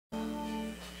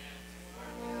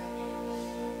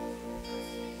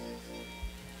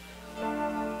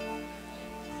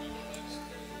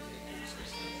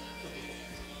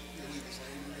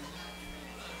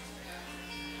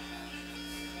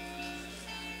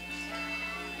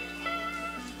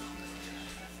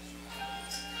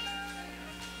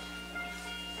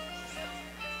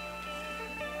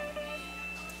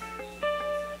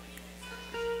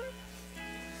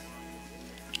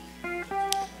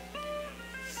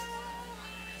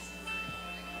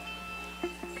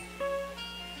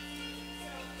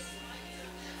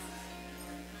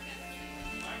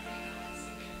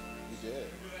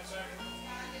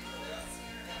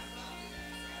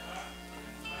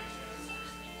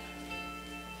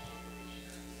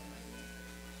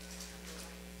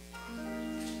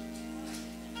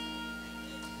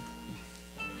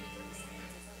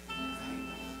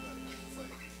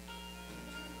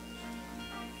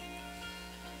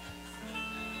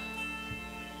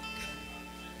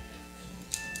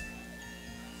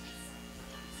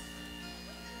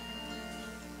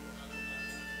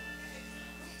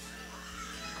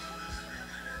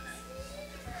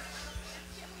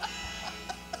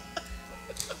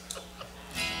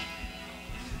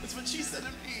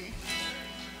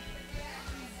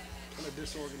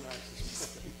disorganized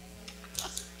this morning.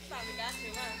 Probably got to,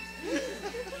 huh?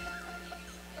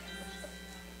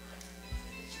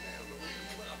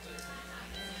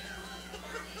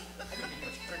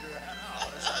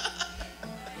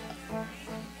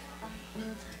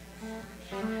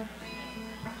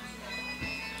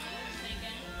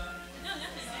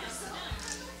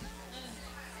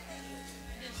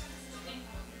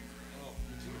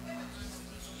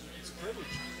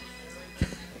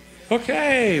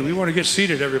 Okay, we want to get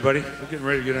seated, everybody. We're getting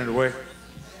ready to get underway. I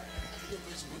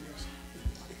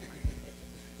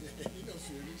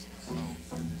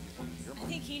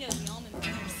think he knows the almond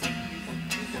brothers.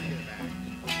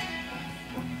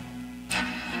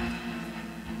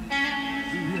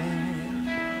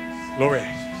 Glory.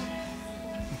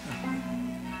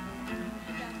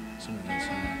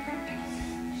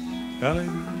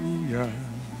 Hallelujah.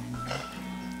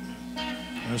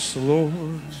 Bless the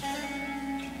Lord.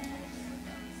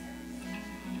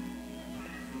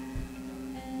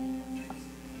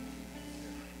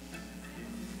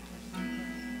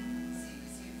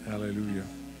 Hallelujah.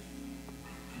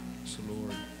 Bless the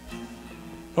Lord.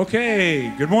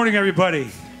 Okay, good morning,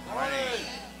 everybody.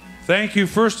 Thank you,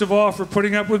 first of all, for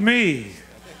putting up with me.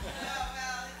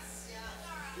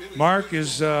 Mark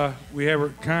is, we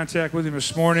have contact with him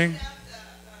this morning.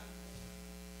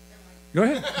 Go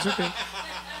ahead, it's okay.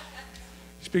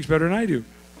 He speaks better than I do.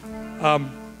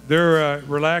 They're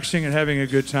relaxing and having a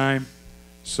good time.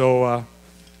 So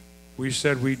we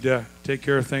said we'd take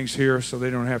care of things here so they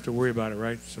don't have to worry about it,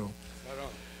 right? So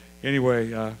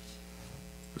anyway,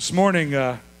 this morning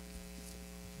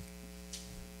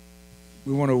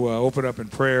we want to open up in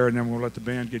prayer, and then we'll let the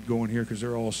band get going here because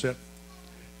they're all set.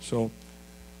 So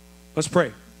let's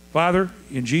pray. Father,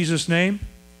 in Jesus' name,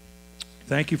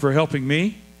 thank you for helping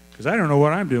me because I don't know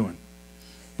what I'm doing,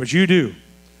 but you do.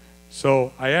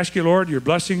 So I ask you, Lord, your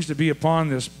blessings to be upon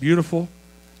this beautiful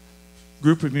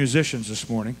group of musicians this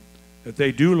morning, that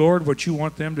they do, Lord, what you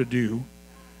want them to do.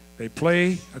 They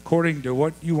play according to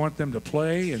what you want them to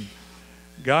play, and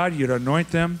God, you'd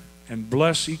anoint them and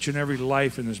bless each and every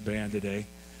life in this band today.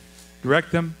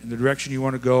 Direct them in the direction you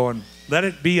want to go, and let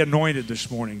it be anointed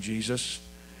this morning, Jesus.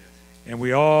 And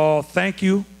we all thank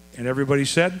you, and everybody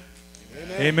said,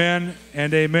 amen, amen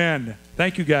and amen.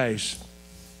 Thank you, guys.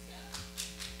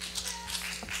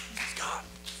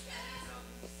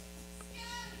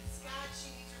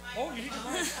 Oh, you need to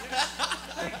run.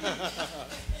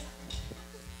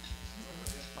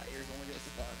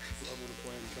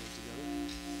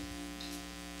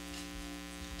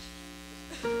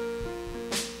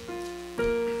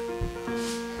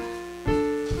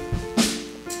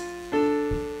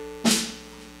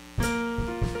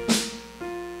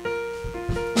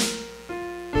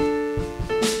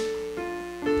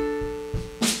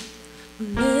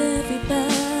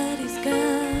 Everybody's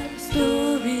got a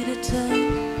story to tell.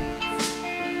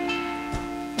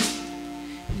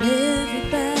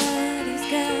 Everybody's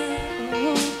got a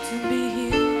hope to be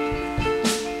healed.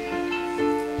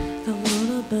 I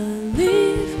wanna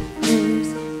believe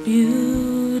there's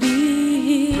beauty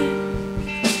here.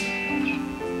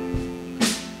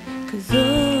 'Cause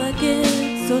oh, I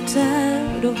get so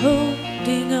tired of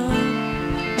holding on.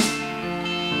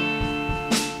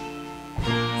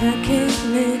 I can't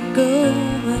let go,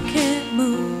 I can't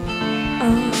move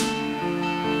on.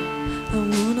 I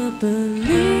wanna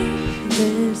believe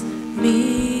there's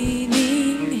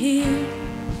meaning here.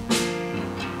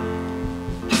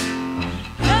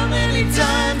 How many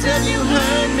times have you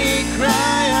heard me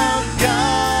cry out,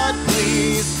 God,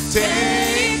 please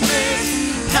take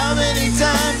this? How many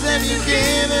times have you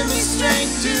given me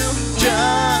strength to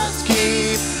just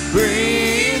keep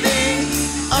breathing?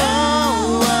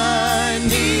 Oh, I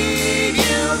need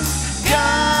you,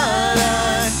 God,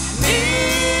 I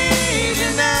need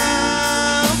you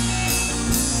now.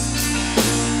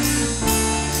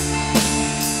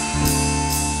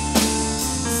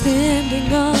 Standing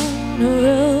on a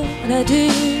road I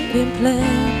didn't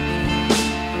plan,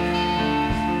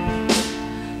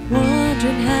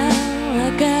 wondering how I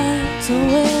got to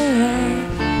where I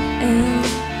am.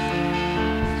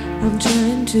 I'm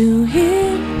trying to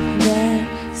hear that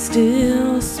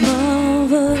still small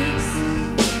voice.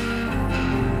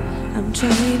 I'm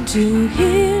trying to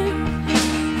hear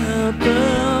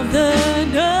above the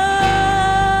noise.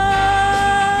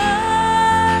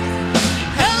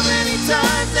 How many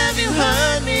times have you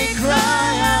heard me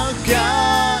cry out,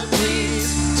 God, please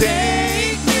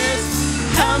take this?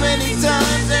 How many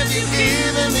times have you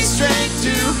given me strength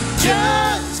to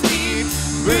just keep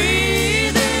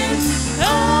breathing?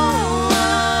 Oh,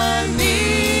 I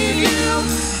need you,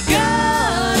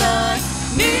 God, I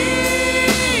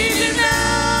need you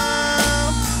now.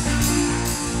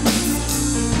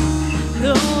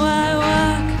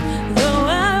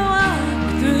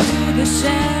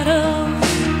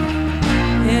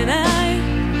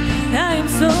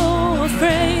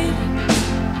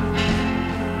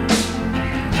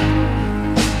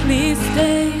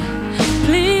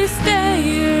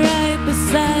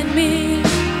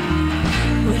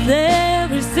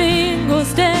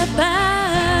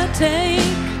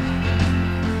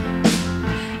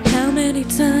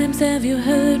 have you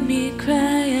heard me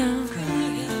cry out?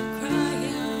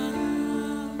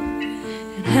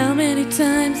 And how many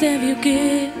times have you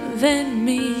given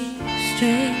me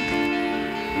strength?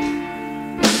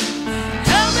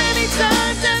 How many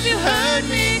times have you heard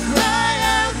me cry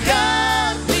out,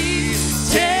 God,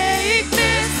 please take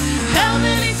this? How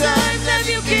many times have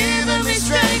you given me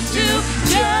strength to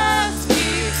just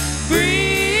keep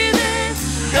breathing?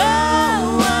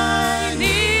 Oh, I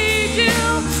need you,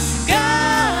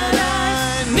 God,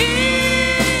 I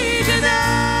need you now.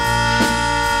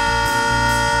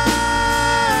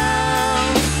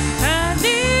 I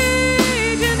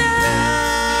need you now.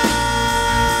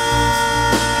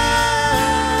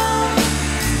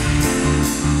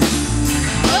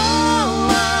 Oh,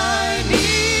 I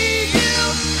need you,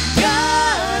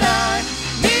 God, I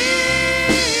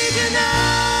need you now.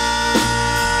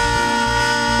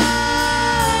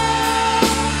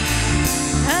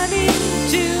 I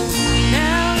need you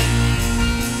now.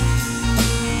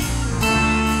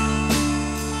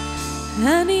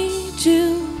 I need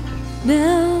you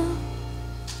now.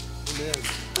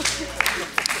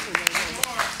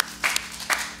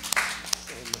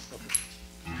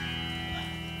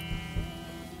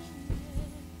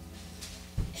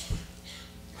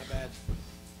 My bad.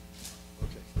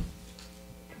 Okay.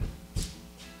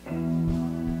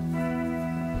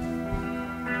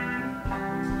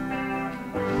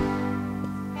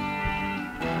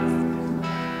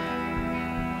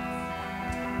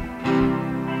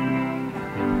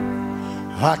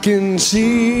 I can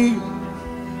see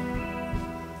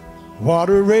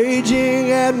water raging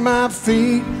at my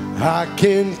feet. I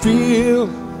can feel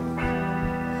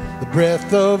the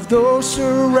breath of those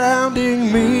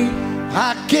surrounding me.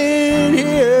 I can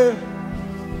hear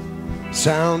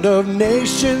sound of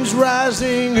nations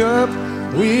rising up.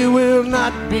 We will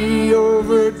not be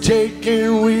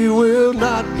overtaken. We will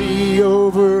not be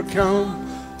overcome.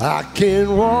 I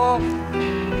can walk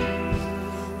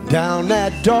down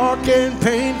that dark and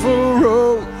painful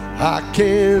road. I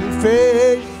can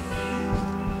face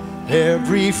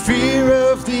every fear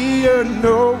of the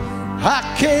unknown. I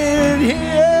can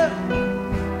hear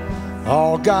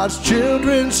all God's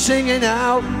children singing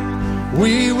out.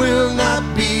 We will not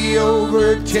be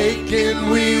overtaken.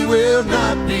 We will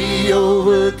not be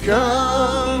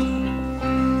overcome.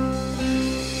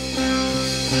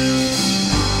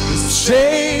 The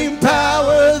same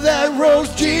power that rose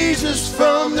Jesus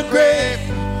from the grave,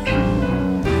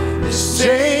 the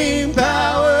same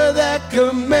power that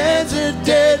commands the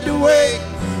dead to wake,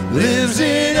 lives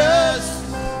in us,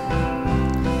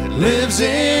 lives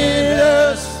in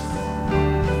us.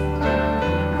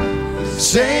 The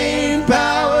same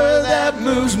power that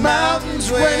moves mountains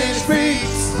when it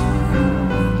speaks,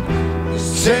 the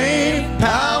same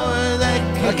power that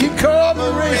can calm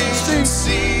a raging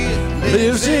sea,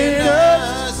 lives in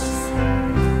us,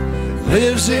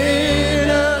 lives in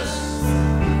us,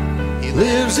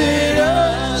 lives in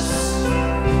us,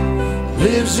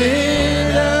 lives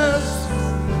in us.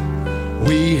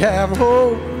 We have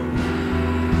hope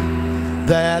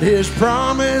that His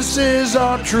promises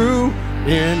are true.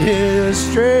 In His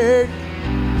strength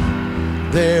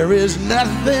there is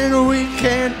nothing we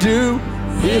can't do.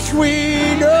 Yes,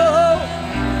 we know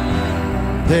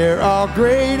there are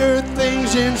greater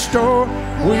things in store.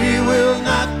 We will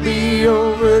not be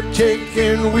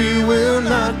overtaken. We will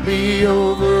not be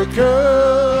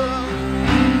overcome.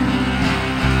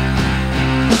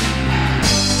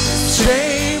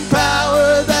 Same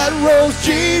power that rose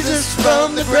Jesus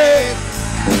from the grave,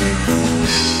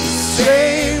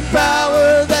 same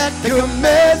power that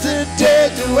commands the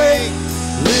dead to wake,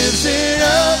 lives in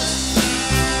us,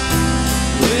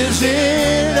 lives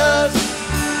in us.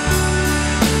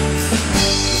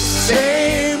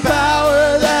 Same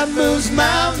power that moves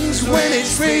mountains when it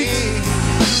speaks,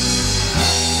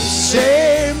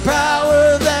 same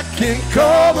power that can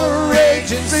calm a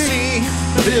raging sea,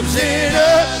 lives in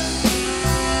us,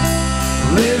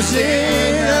 lives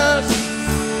in us,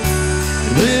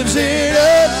 lives in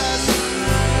us.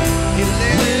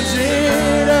 Lives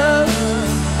in us.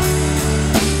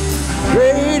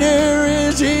 Greater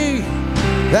is He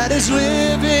that is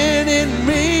living in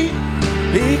me.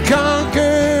 He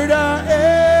conquered our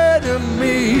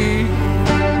enemy.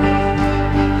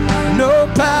 No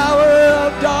power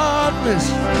of darkness,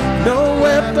 no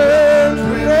weapon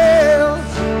prevails.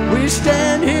 We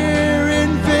stand here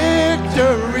in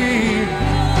victory.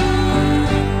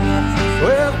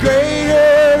 Well,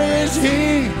 greater is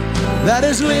He that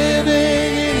is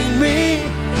living in me.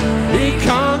 He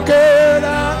conquered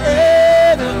our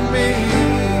enemy.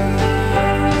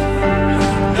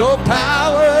 No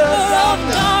power of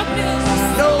darkness,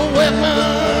 no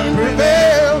weapon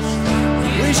prevails.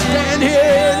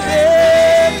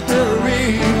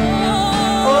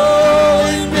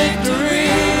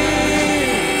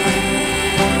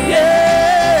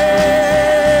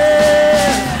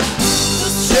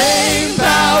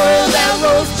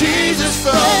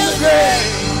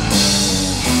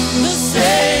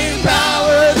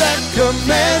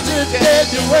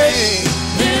 away,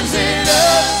 lives in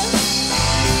us,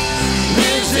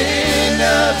 lives in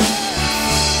us.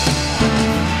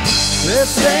 The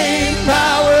same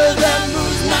power that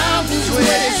moves mountains when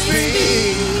it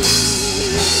speaks,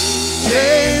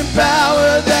 same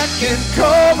power that can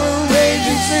calm a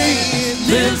raging sea,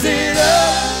 lives in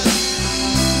us,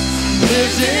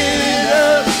 lives in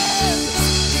us,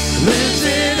 lives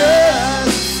in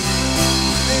us,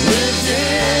 lives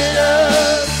in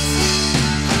us.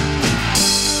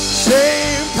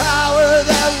 Same power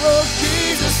that rose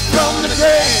Jesus from the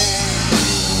grave,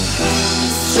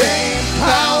 same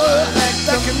power that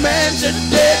commands the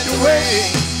dead away,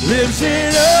 lives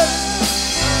in us,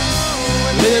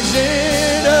 lives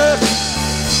in us.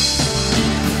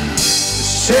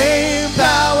 The same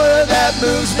power that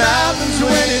moves mountains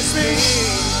when it speaks,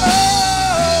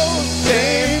 oh,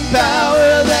 same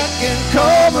power that can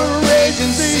calm a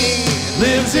raging sea,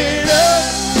 lives in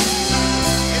us,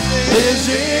 lives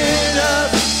in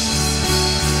us,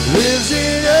 lives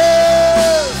in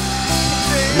us,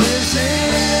 lives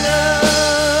in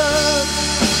us.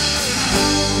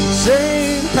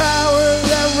 Same power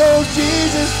that rose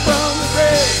Jesus from the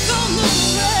grave,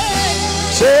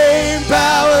 same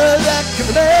power that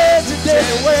commands the dead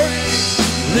away,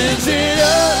 lives in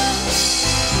us,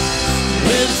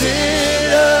 lives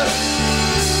in us.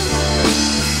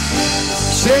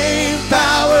 Same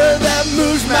power that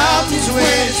moves mountains when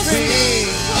it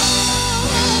speaks,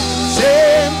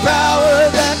 same power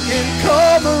that can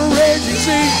calm a raging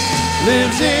sea,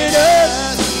 lives in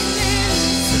us,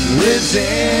 lives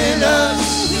in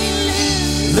us,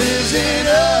 lives in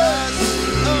us,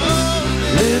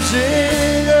 lives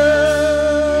in us.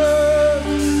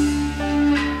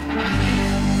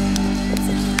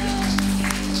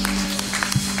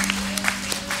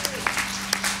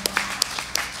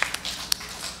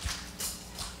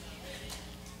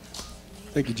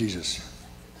 Thank you, Jesus.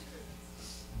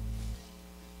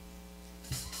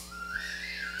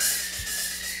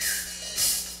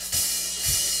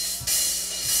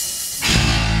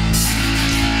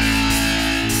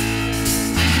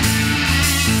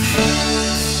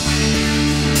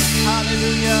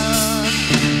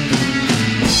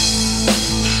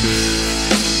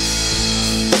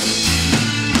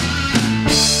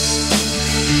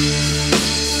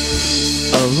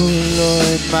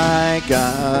 My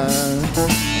God,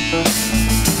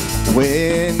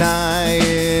 when I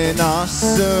in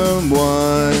awesome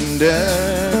wonder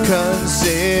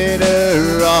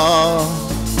consider all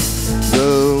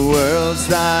the worlds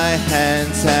thy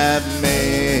hands have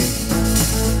made,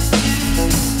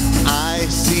 I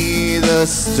see the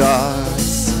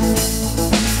stars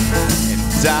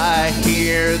and I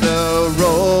hear the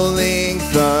rolling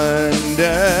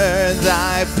thunder,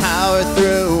 thy power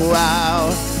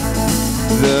throughout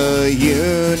the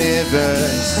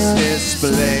universe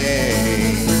display.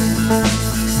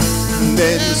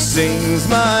 Then sings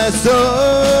my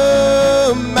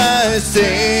soul, my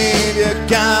Savior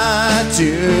God,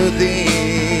 to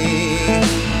thee.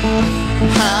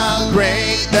 How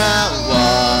great thou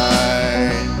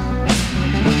art,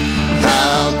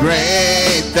 how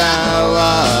great thou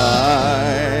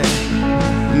art.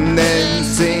 Then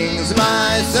sings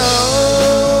my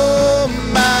soul,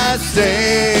 my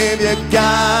Savior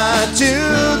God, to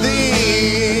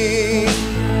thee.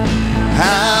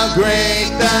 How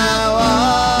great thou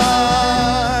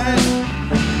art,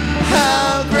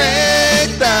 how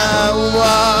great thou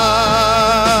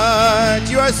art.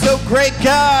 You are so great,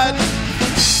 God.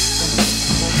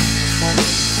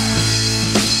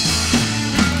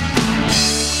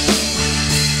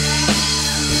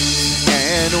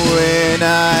 And when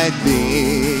I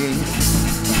think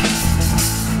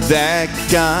that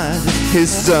God, his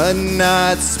son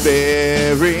not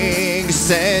sparing,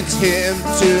 sent him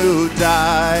to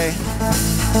die,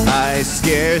 I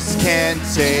scarce can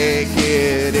take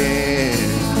it in,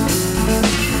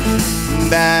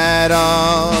 that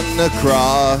on the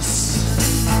cross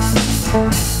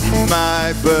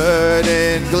my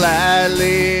burden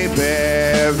gladly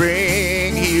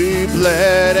bearing, he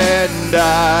bled and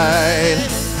died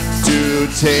to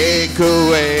take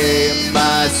away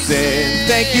my sin.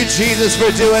 Thank you, Jesus,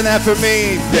 for doing that for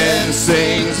me. Then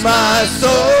sings my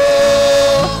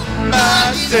soul,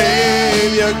 my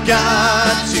Savior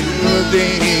God, to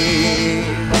thee.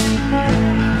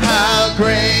 How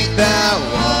great thou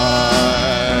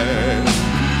art,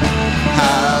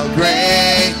 how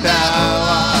great thou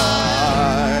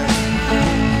art.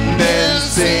 Then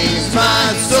sings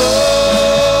my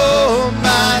soul,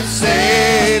 my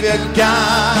Savior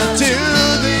God, to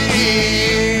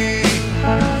thee.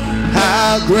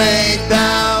 How great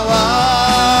thou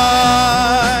art,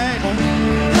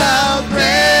 how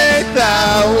great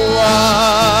thou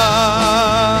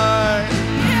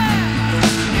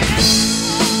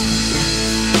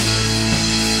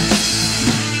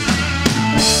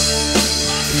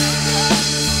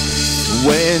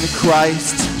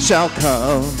Christ shall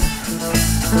come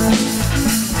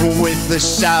with the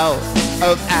shout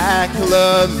of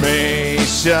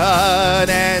acclamation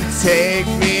and take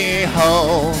me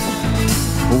home.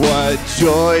 What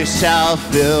joy shall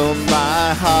fill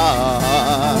my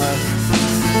heart.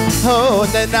 Oh,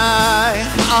 and then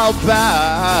I'll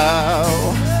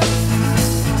bow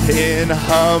in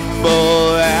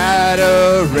humble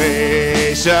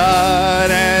adoration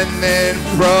and then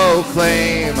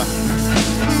proclaim,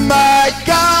 my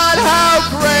God, how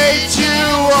great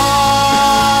you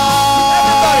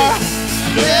are.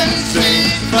 Then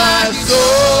sings my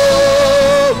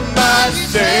soul, my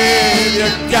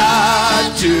Savior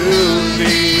God, to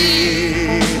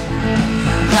thee.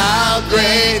 How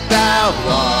great thou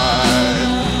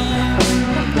art.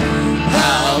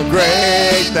 How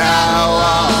great thou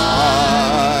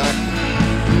art.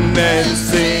 Then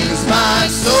sings my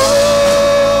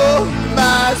soul,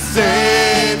 my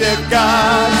Savior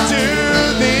God, to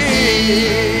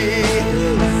thee.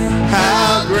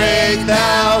 How great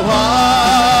thou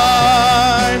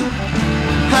art.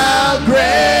 How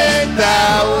great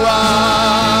thou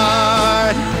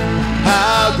art.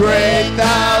 How great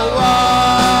thou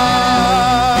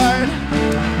art.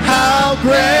 How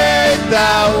great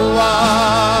thou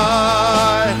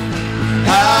art.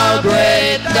 How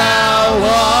great thou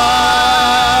art.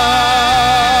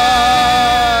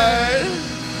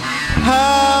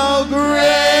 How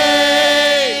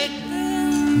great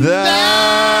thou art.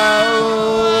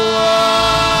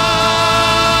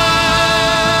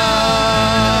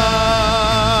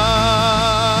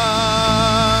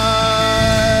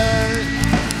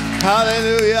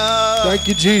 Hallelujah. Thank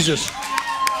you, Jesus.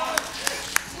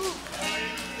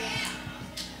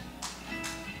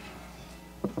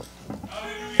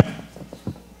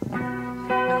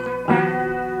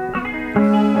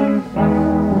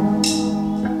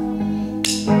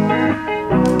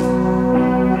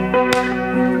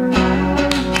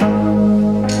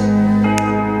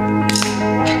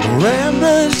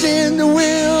 Ramblers in the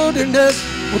wilderness,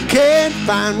 we can't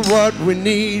find what we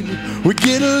need. We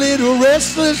get a little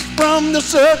restless from the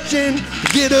searching,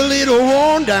 get a little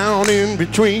worn down in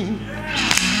between.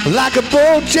 Like a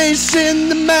bull chasing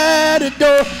the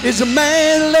matador is a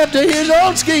man left to his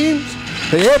own schemes.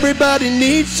 Everybody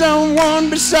needs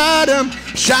someone beside him,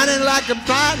 shining like a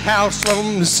lighthouse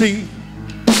on the sea.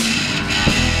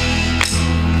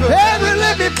 Heaven,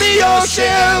 let me be your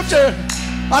shelter.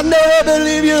 I'll never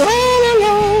leave you all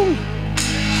alone.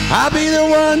 I'll be the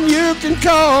one you can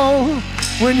call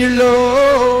when you're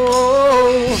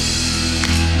low.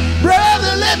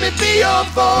 Brother, let me be your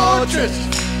fortress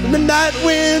when the night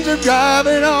winds are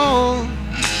driving on.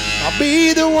 I'll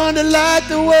be the one to light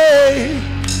the way,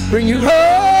 bring you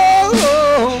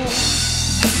home.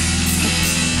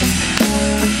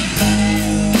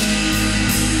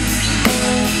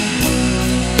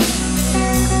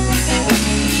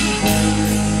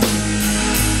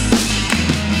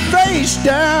 Face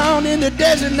down in the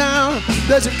desert now,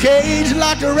 there's a cage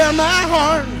locked around my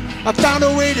heart. I found a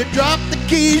way to drop the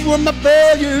keys where my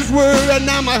failures were, and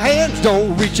now my hands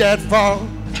don't reach that far.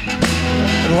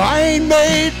 No, I ain't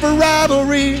made for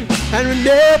rivalry, and will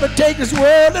never take this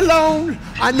world alone.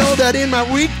 I know that in my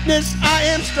weakness I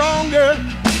am stronger,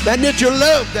 than it's your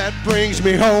love that brings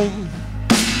me home.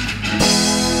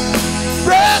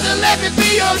 Brother, let me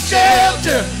be your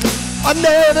shelter. I'll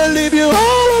never leave you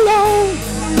all alone.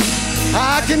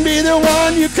 I can be the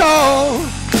one you call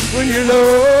when you're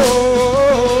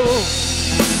low.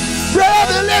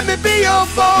 Brother, let me be your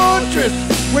fortress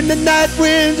when the night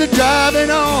winds are driving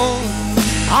on.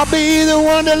 I'll be the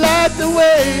one to light the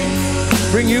way,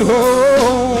 bring you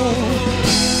home.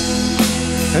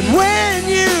 And when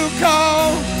you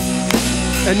call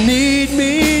and need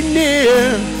me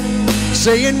near,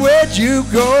 saying where'd you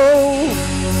go?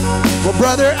 Well,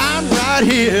 brother, I'm right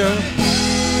here.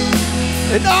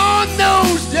 And on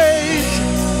those days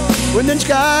when the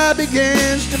sky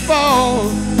begins to fall,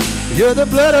 you're the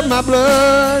blood of my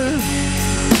blood.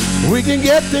 We can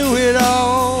get through it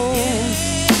all.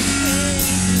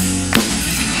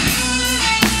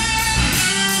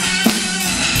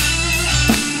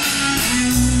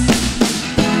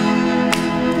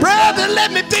 Brother,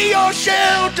 let me be your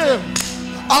shelter.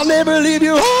 I'll never leave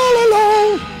you all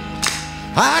alone.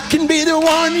 I can be the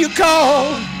one you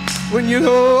call when you're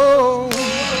home.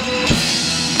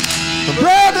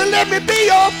 Brother, let me be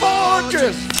your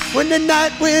fortress when the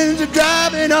night winds are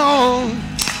driving on.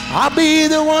 I'll be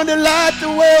the one to light the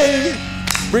way,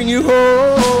 bring you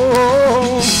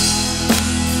home.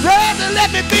 Brother,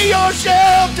 let me be your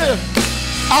shelter.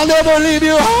 I'll never leave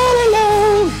you all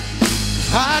alone.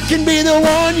 I can be the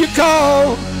one you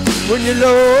call when you're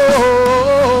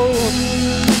low.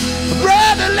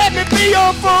 Brother, let me be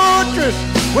your fortress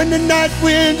when the night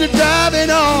winds are driving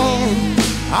on.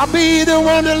 I'll be the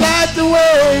one to light the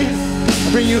way,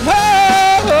 bring you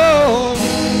home.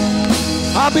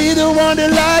 I'll be the one to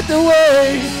light the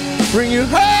way, bring you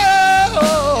home.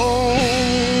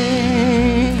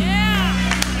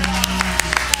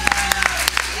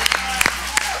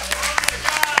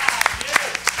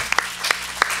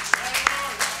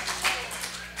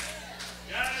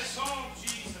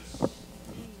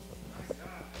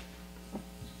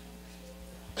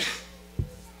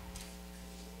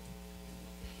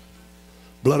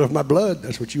 Blood of my blood,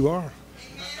 that's what you are.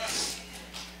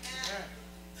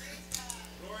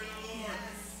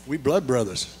 We blood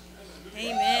brothers.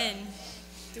 Amen.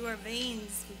 Through our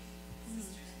veins.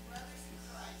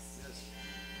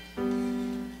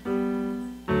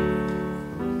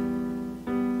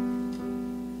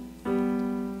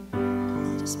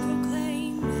 Let us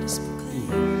proclaim, let us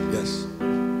proclaim. Yes.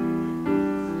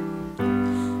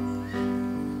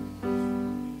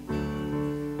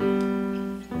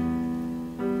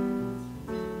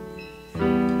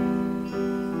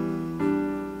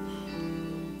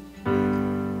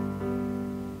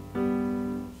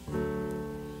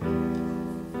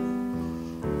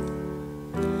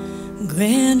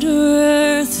 Grander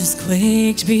earth has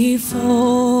quaked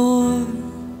before,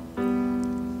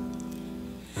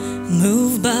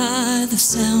 moved by the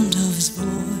sound of his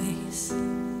voice,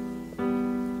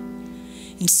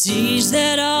 and seas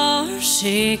that are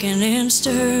shaken and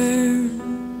stirred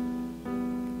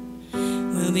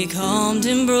will be calmed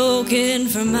and broken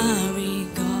for my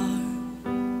regard.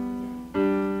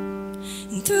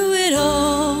 And through it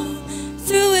all,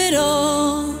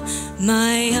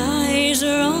 my eyes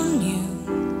are on you.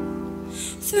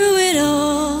 Through it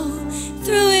all,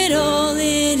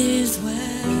 it is well.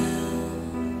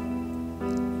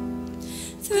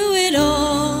 Through it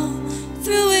all,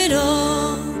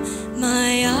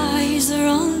 my eyes are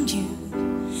on you,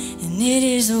 and it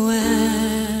is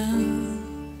well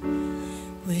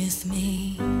with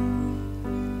me.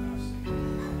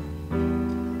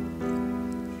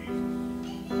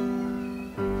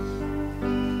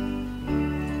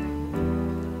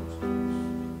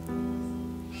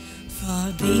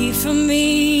 Far be from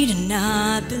me to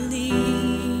not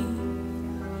believe,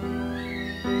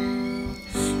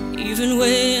 even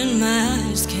when my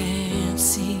eyes can't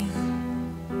see.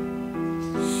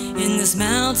 In this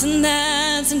mountain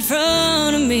that's in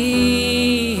front of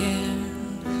me,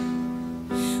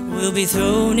 we'll be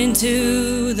thrown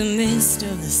into the midst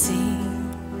of the sea.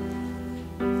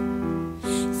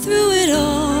 Through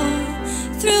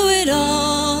it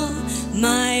all,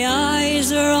 my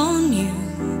eyes are on you.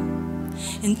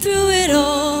 And through it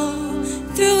all,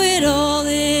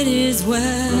 it is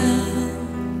well.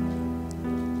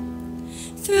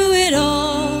 Through it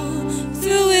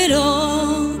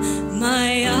all,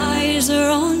 my eyes are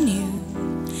on you,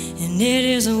 and it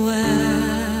is well.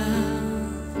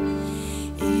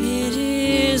 It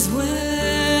is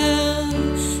well.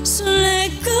 So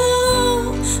let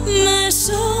go, my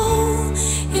soul,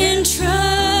 and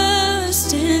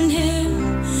trust in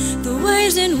Him. The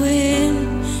waves and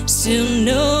wind still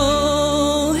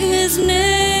know His name.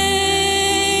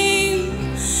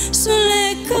 So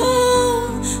let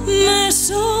go, my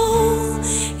soul,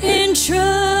 and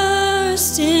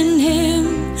trust in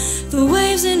Him. The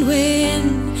waves and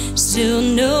wind still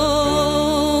know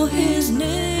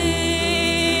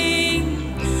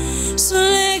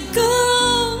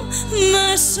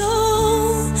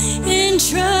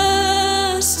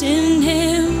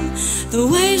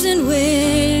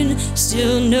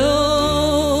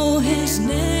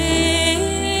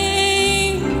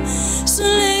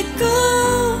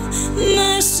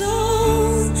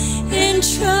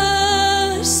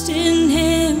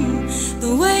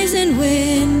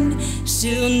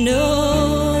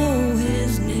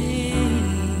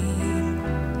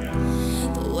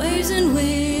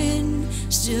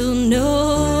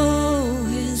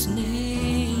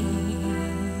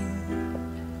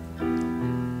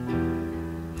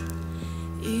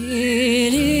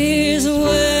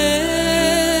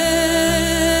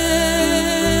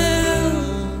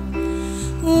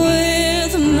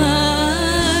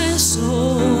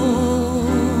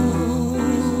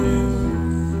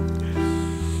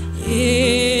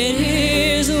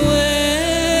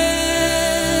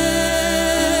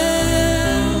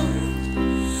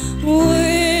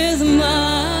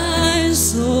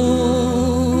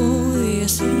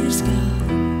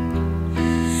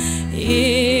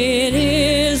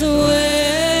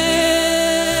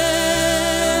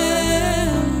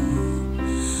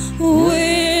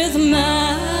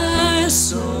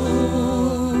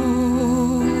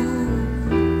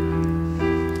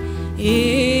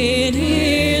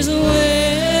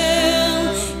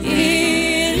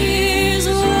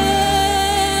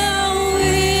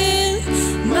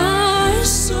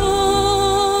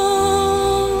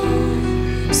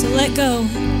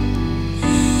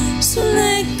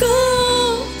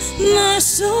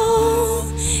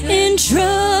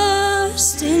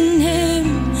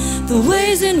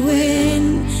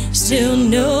when still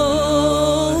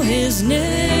know his name.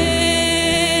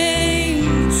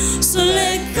 So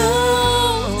let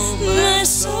go, my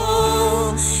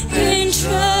soul, and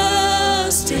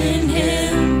trust in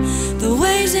him. The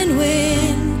waves and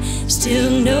wind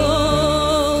still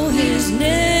know his name.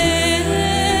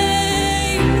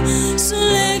 So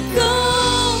let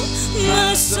go,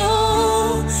 my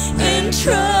soul, and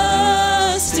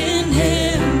trust in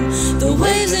him. The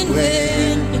waves and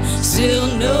wind still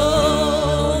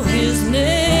know his name.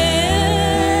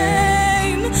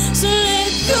 So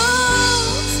let go,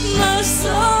 my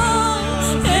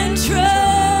soul, and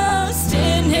trust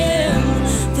in him.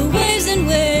 The waves and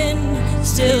wind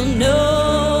still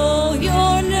know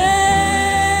your name.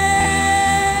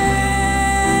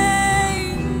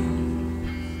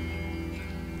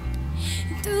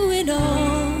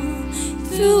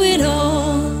 Through it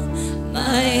all,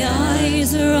 my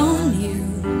eyes are on you.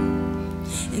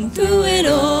 And through it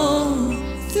all,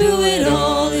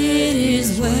 it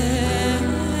is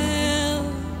well.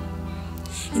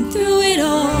 And through it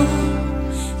all,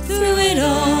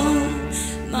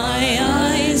 my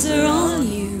eyes are on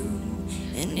you.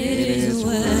 And it is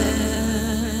well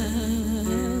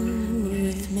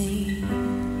with me.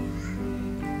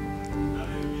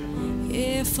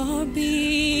 Yeah, far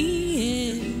be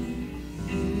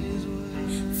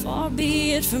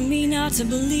it from me not to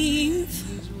believe.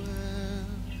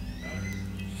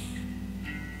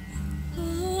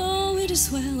 Oh, it is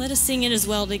well. Let us sing it as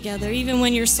well together. Even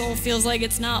when your soul feels like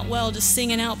it's not well, just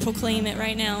sing it out, proclaim it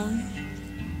right now.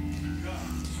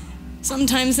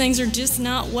 Sometimes things are just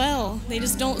not well. They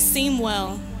just don't seem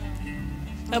well.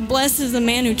 But blessed is the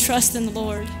man who trusts in the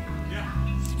Lord,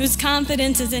 whose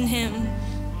confidence is in him,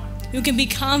 who can be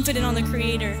confident on the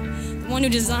Creator, the one who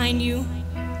designed you.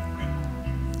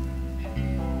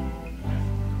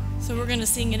 So we're going to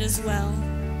sing it as well.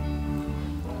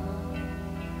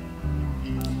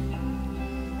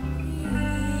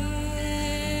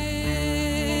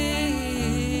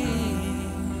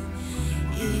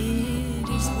 It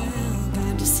is well,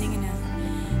 God, just sing it now.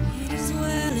 It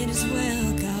is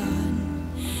well, God.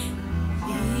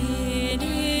 It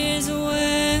is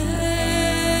well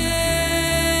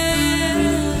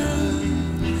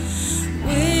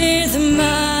with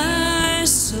my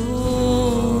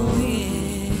soul.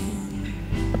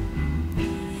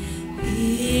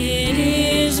 It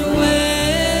is well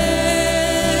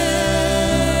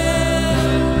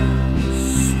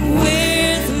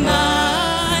with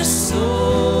my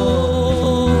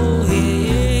soul.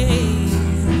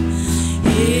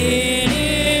 It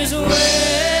is well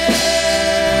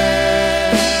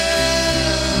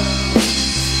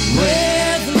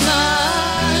with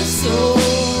my soul.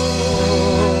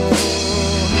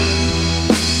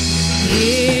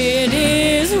 It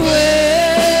is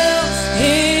well.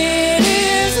 It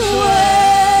is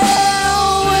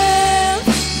well with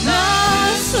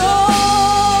my soul.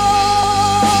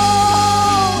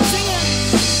 Sing it.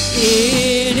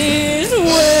 It is well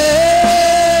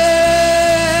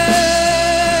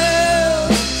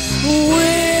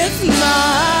with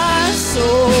my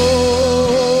soul.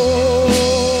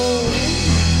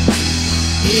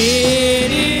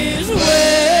 It is well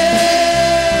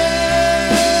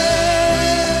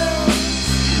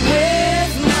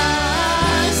with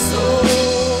my soul.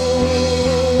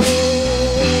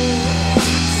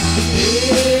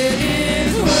 It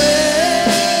is well.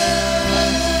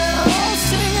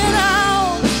 Sing it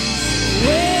out.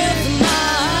 With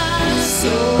my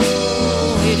soul.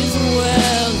 It is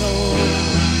well, Lord.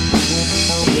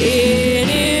 It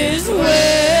is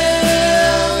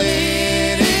well.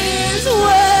 It is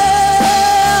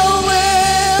well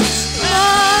with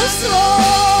my soul.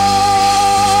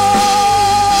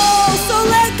 So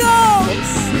let go,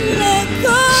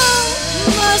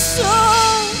 my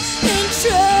soul, and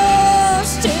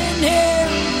trust in him.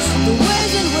 The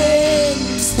waves and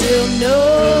winds still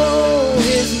know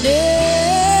his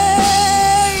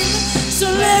name. So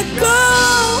let go,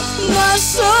 my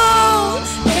soul,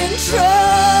 and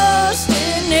trust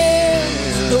in him.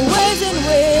 The waves and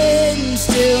winds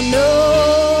still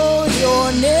know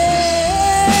your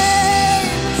name.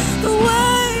 The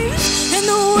waves and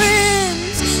the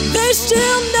winds, they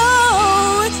still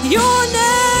know your name.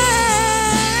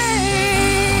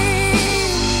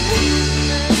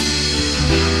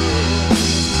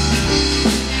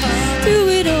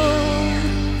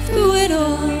 Through it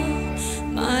all,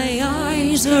 my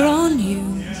eyes are on you.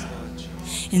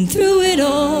 And through it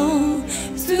all,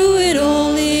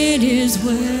 it is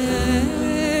well.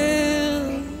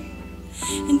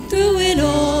 And through it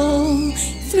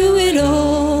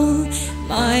all,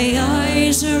 my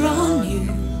eyes are on you.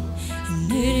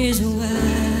 And it is well.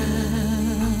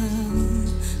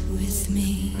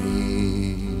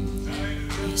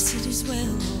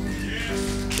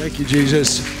 Thank you,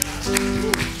 Jesus.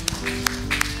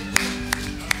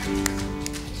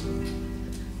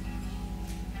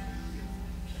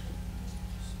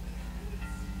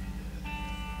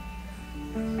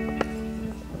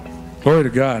 Glory to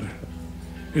God.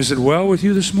 Is it well with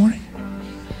you this morning?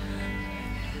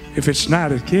 If it's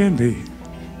not, it can be.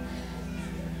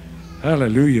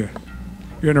 Hallelujah.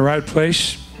 You're in the right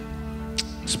place.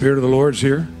 Spirit of the Lord's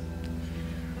here.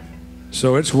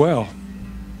 So it's well.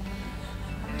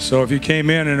 So if you came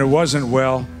in and it wasn't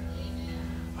well,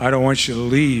 I don't want you to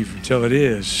leave until it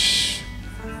is.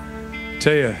 I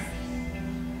tell you,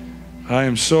 I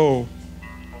am so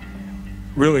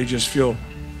really just feel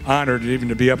honored even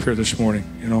to be up here this morning.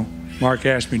 You know, Mark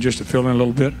asked me just to fill in a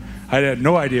little bit. I had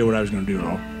no idea what I was going to do at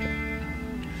all.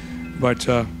 But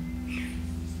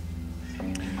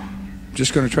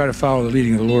just going to try to follow the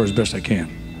leading of the Lord as best I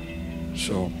can.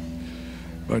 So,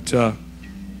 but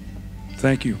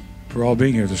thank you for all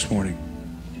being here this morning.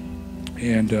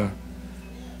 And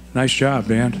nice job,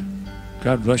 band.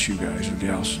 God bless you guys and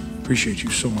gals. Appreciate you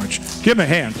so much. Give him a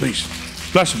hand, please.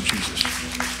 Bless him, Jesus.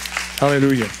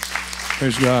 Hallelujah.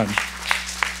 Praise God.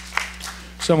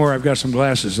 Somewhere I've got some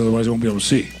glasses, otherwise I won't be able to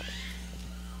see.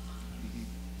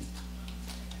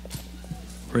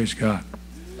 Praise God.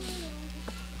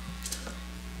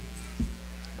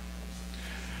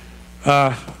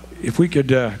 If we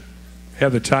could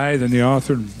have the tithe and the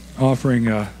offering,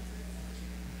 get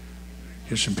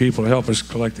some people to help us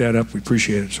collect that up, we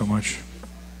appreciate it so much.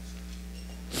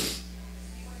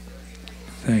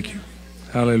 Thank you.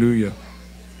 Hallelujah.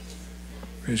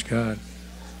 Praise God.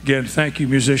 Again, thank you,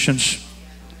 musicians.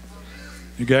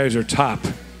 You guys are top.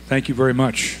 Thank you very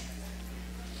much.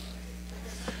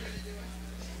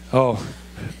 Oh,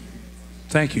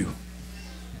 thank you.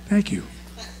 Thank you.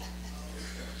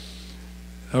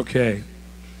 Okay.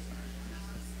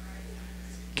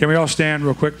 Can we all stand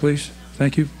real quick, please?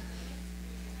 Thank you.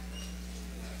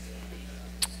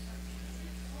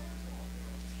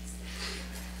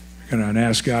 We're going to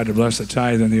ask God to bless the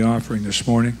tithe and the offering this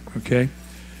morning, okay?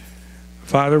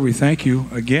 Father, we thank you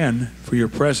again for your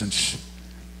presence.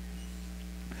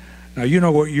 Now, you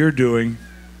know what you're doing,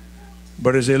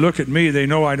 but as they look at me, they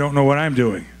know I don't know what I'm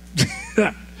doing.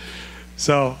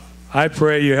 So I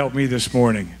pray you help me this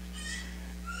morning.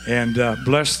 And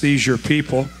bless these, your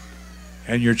people,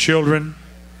 and your children.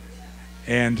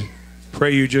 And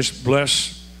pray you just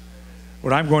bless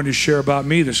what I'm going to share about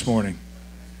me this morning.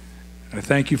 I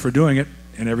thank you for doing it.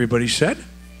 And everybody said,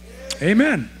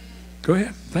 amen. Go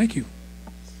ahead. Thank you.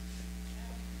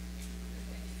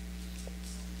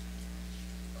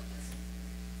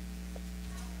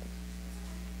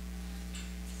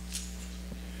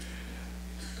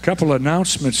 A couple of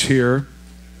announcements here.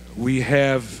 We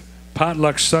have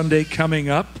Potluck Sunday coming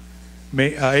up,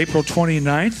 April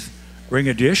 29th. Bring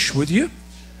a dish with you.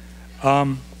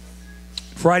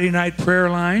 Friday night prayer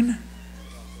line.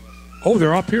 Oh,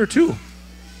 they're up here too.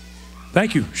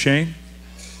 Thank you, Shane.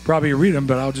 Probably read them,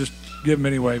 but I'll just give them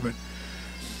anyway. But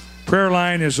prayer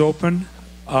line is open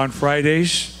on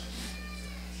Fridays.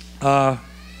 That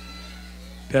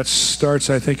starts,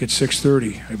 I think, at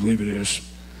 6:30. I believe it is.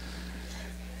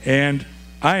 And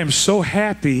I am so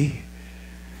happy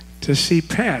to see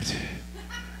Pat.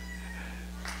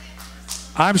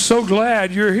 I'm so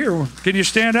glad you're here. Can you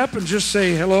stand up and just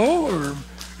say hello, or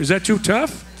is that too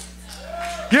tough?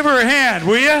 Give her a hand,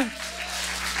 will you?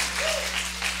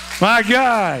 My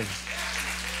God.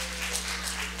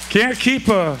 Can't keep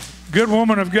a good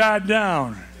woman of God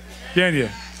down, can you?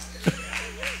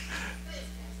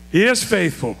 He is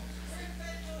faithful.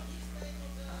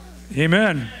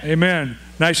 Amen. Amen.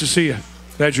 Nice to see you.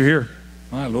 Glad you're here.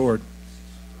 My Lord.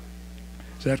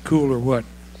 Is that cool or what?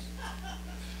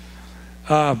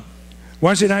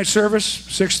 Wednesday night service,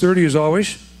 6:30 as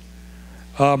always.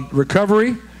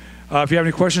 Recovery. If you have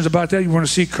any questions about that, you want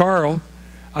to see Carl.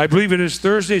 I believe it is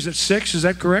Thursdays at 6. Is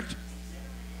that correct?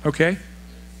 Okay.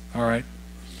 All right.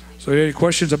 So if you have any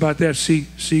questions about that, see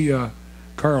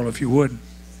Carl if you would.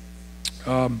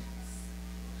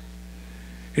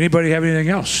 Anybody have anything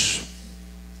else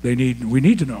we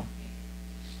need to know?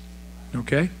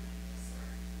 Okay?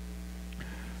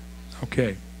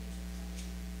 Okay.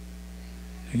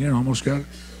 Again, almost got it.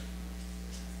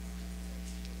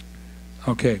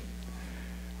 Okay.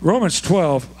 Romans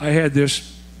 12, I had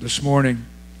this morning,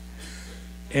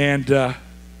 and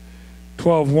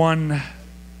 12:1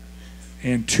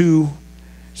 and 2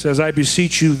 says, I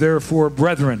beseech you, therefore,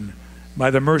 brethren,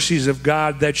 by the mercies of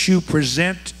God, that you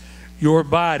present your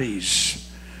bodies.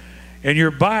 And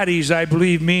your bodies, I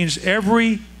believe, means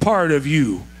every part of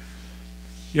you.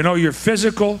 You know, your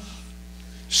physical,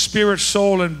 spirit,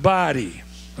 soul, and body.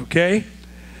 Okay?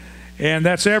 And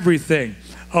that's everything.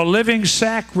 A living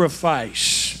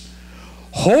sacrifice.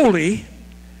 Holy,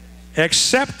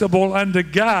 acceptable unto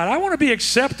God. I want to be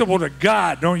acceptable to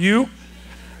God, don't you?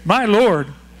 My Lord,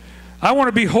 I want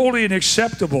to be holy and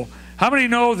acceptable. How many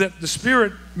know that the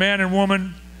spirit man and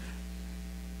woman,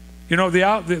 you know,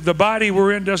 the body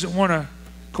we're in doesn't want to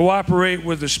cooperate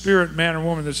with the spirit man or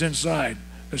woman that's inside,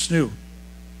 that's new?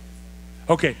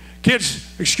 Okay, kids,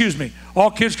 excuse me. All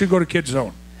kids can go to Kids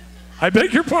Zone. I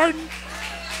beg your pardon.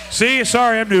 See,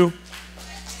 sorry, I'm new.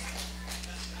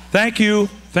 Thank you,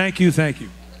 thank you, thank you.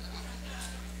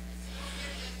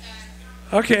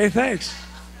 Okay, thanks.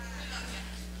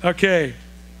 Okay.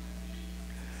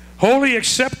 Holy,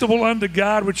 acceptable unto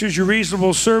God, which is your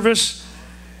reasonable service.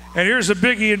 And here's a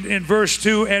biggie in verse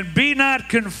 2. And be not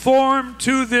conformed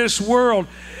to this world.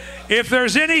 If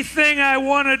there's anything I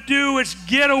want to do, it's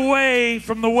get away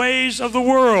from the ways of the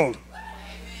world.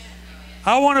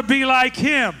 I want to be like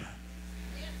Him.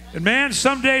 And man,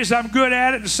 some days I'm good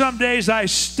at it and some days I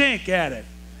stink at it.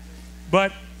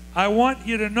 But I want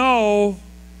you to know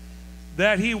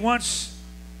that He wants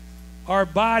our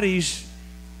bodies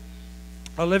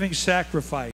a living sacrifice.